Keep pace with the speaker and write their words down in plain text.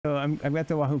I've got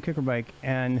the Wahoo KICKR Bike,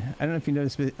 and I don't know if you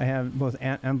noticed, but I have both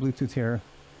ANT and Bluetooth here.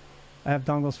 I have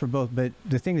dongles for both, but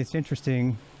the thing that's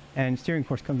interesting, and steering, of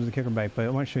course, comes with the KICKR Bike, but I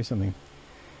want to show you something.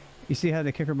 You see how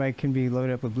the KICKR Bike can be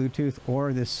loaded up with Bluetooth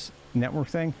or this network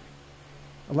thing?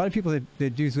 A lot of people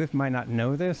that do Zwift might not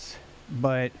know this,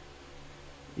 but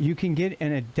you can get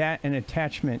an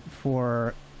attachment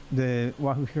for the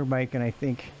Wahoo KICKR Bike, and I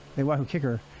think the Wahoo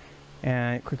KICKR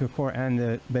and KICKR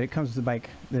Core, but it comes with the bike,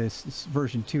 this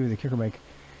version 2 of the KICKR Bike.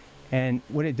 And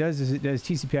what it does is it does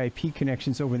TCP/IP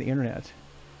connections over the internet.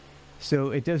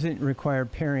 So it doesn't require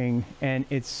pairing, and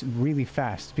it's really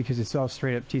fast because it's all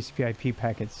straight up TCP/IP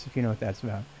packets, if you know what that's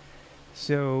about.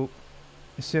 So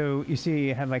you see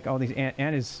you have like all these,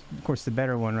 ANT is of course the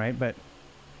better one, right? But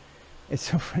it's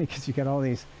so funny because you got all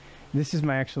these. This is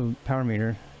my actual power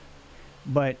meter,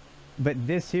 but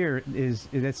this here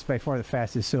that's by far the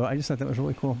fastest. So I just thought that was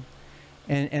really cool,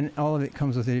 and all of it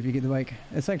comes with it if you get the bike.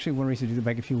 That's actually one reason to do the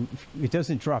bike. If it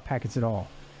doesn't draw packets at all.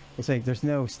 It's like there's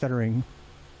no stuttering.